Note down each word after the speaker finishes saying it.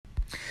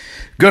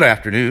Good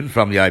afternoon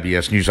from the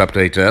IBS News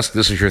Update Desk.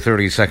 This is your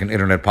 30-second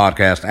Internet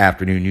Podcast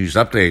Afternoon News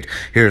Update.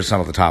 Here's some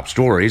of the top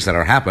stories that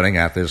are happening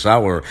at this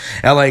hour.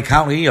 L.A.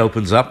 County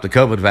opens up the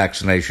COVID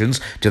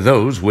vaccinations to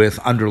those with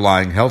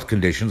underlying health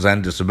conditions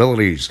and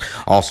disabilities.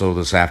 Also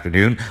this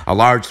afternoon, a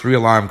large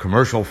 3-alarm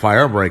commercial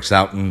fire breaks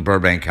out in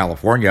Burbank,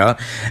 California,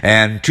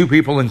 and 2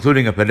 people,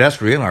 including a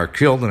pedestrian, are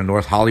killed in a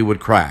North Hollywood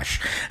crash.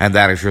 And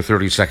that is your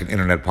 30-second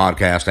Internet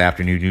Podcast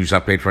Afternoon News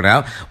Update for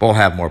now. We'll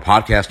have more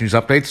podcast news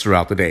updates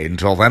throughout the day.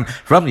 Until then,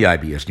 from the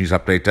IBS News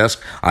Update Desk,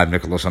 I'm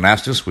Nicholas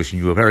Anastas, wishing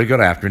you a very good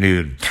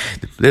afternoon.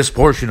 This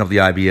portion of the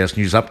IBS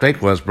News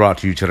Update was brought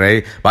to you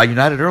today by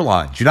United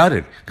Airlines.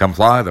 United, come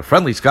fly the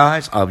friendly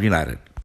skies of United.